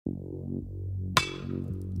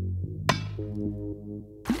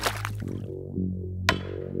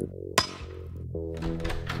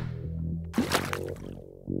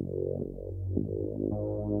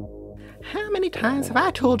How many times have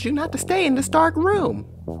I told you not to stay in this dark room?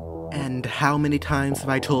 And how many times have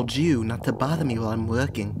I told you not to bother me while I'm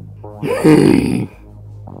working?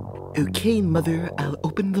 Okay, Mother, I'll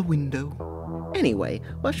open the window. Anyway,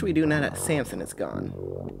 what should we do now that Samson is gone?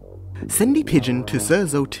 Send a pigeon to Sir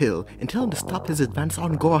Zotil and tell him to stop his advance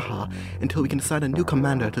on Gorha until we can assign a new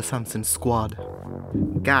commander to Samson's squad.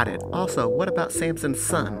 Got it. Also, what about Samson's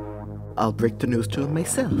son? I'll break the news to him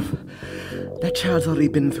myself. That child's already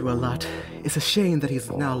been through a lot. It's a shame that he's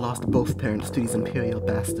now lost both parents to these Imperial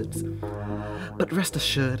bastards. But rest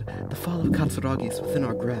assured, the fall of Katsuragi is within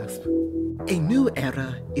our grasp. A new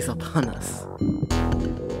era is upon us.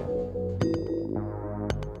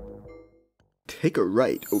 Take a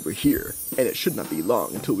right over here, and it should not be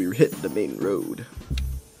long until we hit the main road.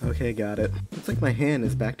 Okay, got it. Looks like my hand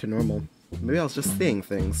is back to normal. Maybe I was just seeing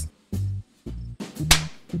things.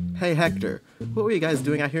 Hey Hector, what were you guys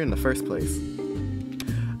doing out here in the first place?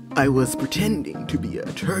 I was pretending to be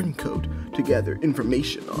a turncoat to gather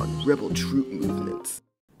information on rebel troop movements.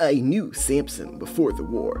 I knew Samson before the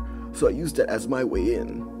war, so I used it as my way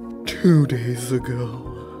in. 2 days ago.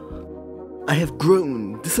 I have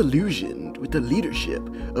grown disillusioned with the leadership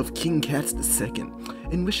of King Katz II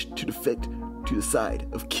and wish to defect to the side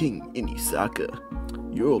of King Inisaka,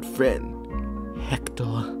 your old friend,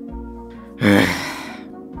 Hector.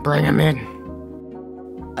 Bring him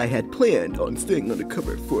in. I had planned on staying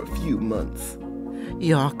undercover for a few months.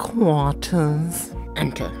 Your quarters.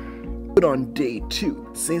 Enter. But on day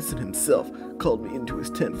 2, Samson himself called me into his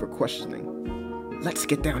tent for questioning. Let's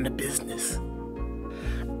get down to business.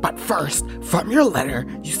 But first, from your letter,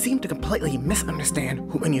 you seem to completely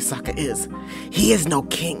misunderstand who Inisaka is. He is no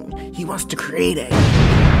king. He wants to create a...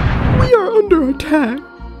 We are under attack.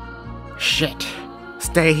 Shit.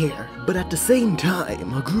 Stay here. But at the same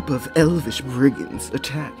time, a group of elvish brigands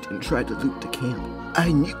attacked and tried to loot the camp.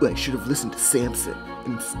 I knew I should have listened to Samson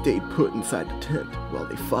and stayed put inside the tent while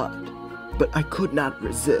they fought. But I could not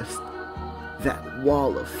resist that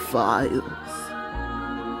wall of files.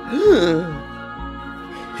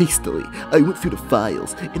 Hastily, I went through the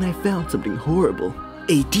files and I found something horrible.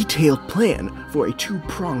 A detailed plan for a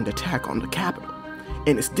 2-pronged attack on the capital.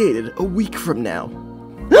 And it's dated a week from now.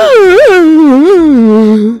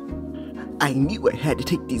 I knew I had to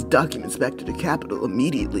take these documents back to the capital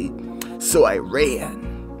immediately, so I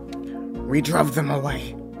ran. We drove them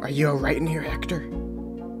away. Are you alright in here, Hector?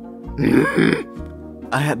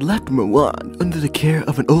 I had left Marwan under the care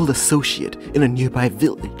of an old associate in a nearby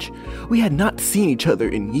village. We had not seen each other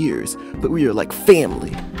in years, but we were like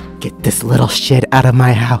family. Get this little shit out of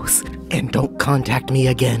my house, and don't contact me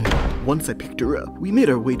again. Once I picked her up, we made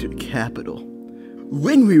our way to the capital.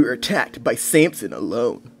 When we were attacked by Samson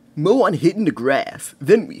alone, Marwan hid in the grass,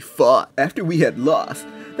 then we fought. After we had lost,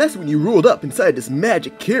 that's when you rolled up inside this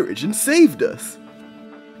magic carriage and saved us.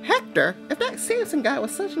 Hector, if that Samson guy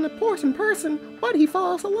was such an important person, why did he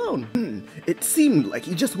follow us alone? It seemed like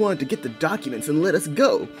he just wanted to get the documents and let us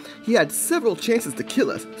go. He had several chances to kill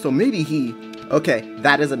us, so maybe he... Okay,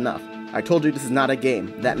 that is enough. I told you this is not a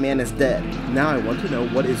game. That man is dead. Now I want to know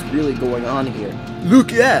what is really going on here.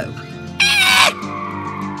 Look out!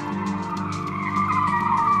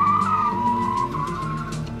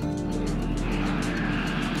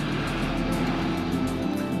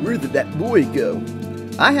 Where did that boy go?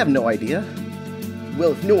 I have no idea.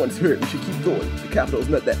 Well, if no one's hurt, we should keep going. The capital's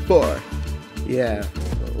not that far. Yeah,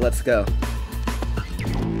 let's go.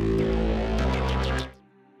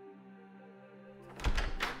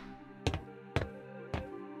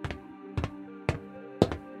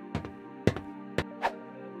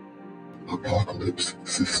 Apocalypse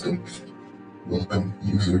Systems. Welcome,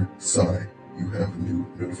 user Psy. You have new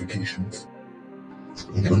notifications.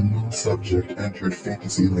 An unknown subject entered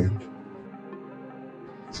Fantasyland.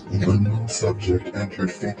 An unknown subject entered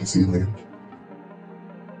Fantasyland.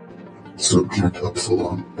 Subject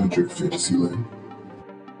Upsilon entered Fantasyland.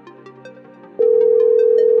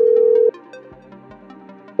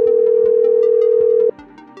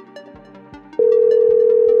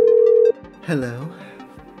 Hello?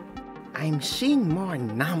 I'm seeing more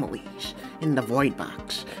anomalies in the void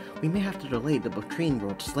box. We may have to delay the Between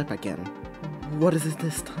World slip again. What is it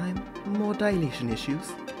this time? More dilation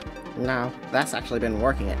issues? No, that's actually been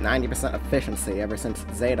working at 90% efficiency ever since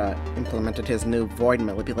Zeta implemented his new void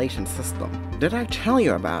manipulation system. Did I tell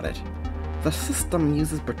you about it? The system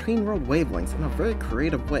uses between-world wavelengths in a very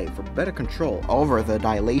creative way for better control over the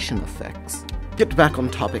dilation effects. Get back on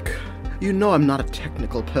topic. You know I'm not a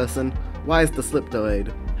technical person. Why is the slip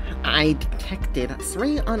delayed? I detected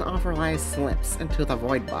 3 unauthorized slips into the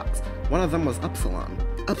void box. One of them was Upsilon.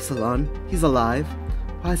 Upsilon? He's alive?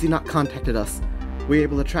 Why has he not contacted us? We were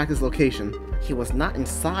able to track his location. He was not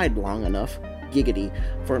inside long enough, giggity,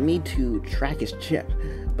 for me to track his chip,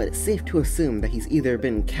 but it's safe to assume that he's either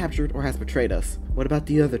been captured or has betrayed us. What about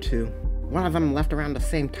the other 2? One of them left around the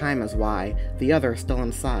same time as Y, the other is still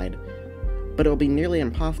inside. But it will be nearly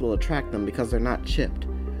impossible to track them because they're not chipped.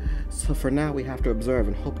 So for now we have to observe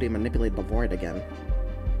and hope they manipulate the void again.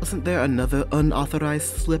 Wasn't there another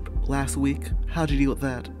unauthorized slip last week? How'd you deal with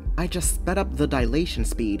that? I just sped up the dilation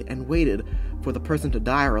speed and waited for the person to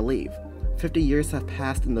die or leave. 50 years have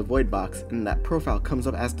passed in the void box and that profile comes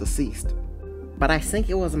up as deceased. But I think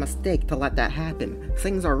it was a mistake to let that happen.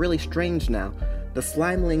 Things are really strange now. The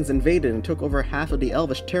Slimelings invaded and took over half of the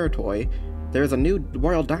Elvish territory. There's a new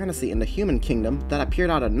royal dynasty in the human kingdom that appeared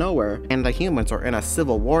out of nowhere, and the humans are in a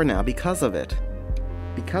civil war now because of it.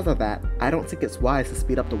 Because of that, I don't think it's wise to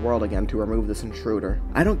speed up the world again to remove this intruder.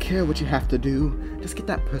 I don't care what you have to do. Just get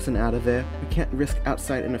that person out of there. We can't risk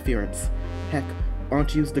outside interference. Heck, why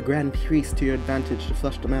don't you use the Grand Priest to your advantage to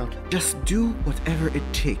flush them out? Just do whatever it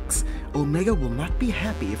takes. Omega will not be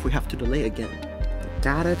happy if we have to delay again.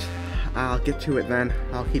 Got it. I'll get to it then.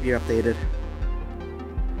 I'll keep you updated.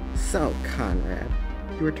 So, Conrad,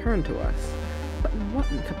 you returned to us. But in what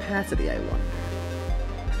capacity, I wonder?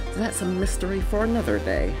 That's a mystery for another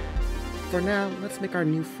day. For now, let's make our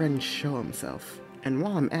new friend show himself. And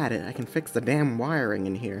while I'm at it, I can fix the damn wiring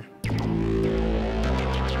in here.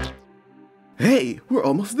 Hey, we're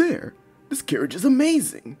almost there. This carriage is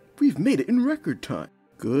amazing. We've made it in record time.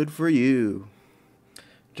 Good for you.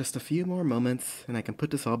 Just a few more moments, and I can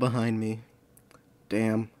put this all behind me.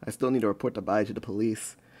 Damn, I still need to report the body to the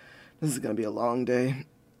police. This is gonna be a long day.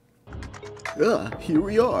 Here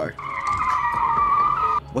we are.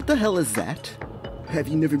 What the hell is that? Have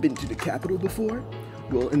you never been to the capital before?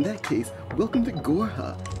 Well, in that case, welcome to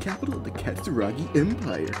Gorha, capital of the Katsuragi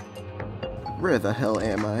Empire. Where the hell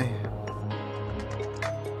am I?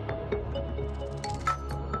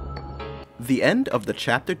 The end of the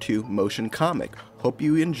Chapter 2 motion comic. Hope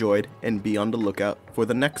you enjoyed and be on the lookout for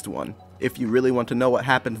the next one. If you really want to know what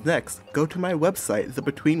happens next, go to my website,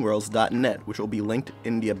 thebetweenworlds.net, which will be linked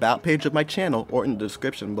in the About page of my channel or in the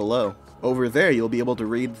description below. Over there, you'll be able to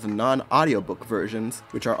read the non-audiobook versions,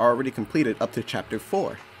 which are already completed up to Chapter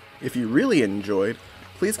 4. If you really enjoyed,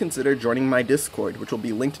 please consider joining my Discord, which will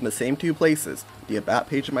be linked in the same 2 places, the About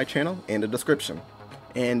page of my channel and the description.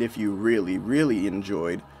 And if you really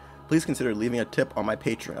enjoyed, please consider leaving a tip on my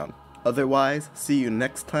Patreon. Otherwise, see you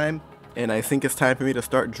next time, and I think it's time for me to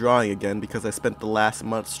start drawing again because I spent the last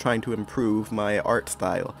months trying to improve my art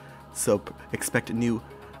style. So expect new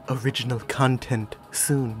original content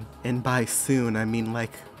soon. And by soon, I mean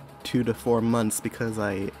like 2 to 4 months because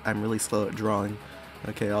I'm really slow at drawing.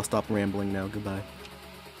 Okay, I'll stop rambling now. Goodbye.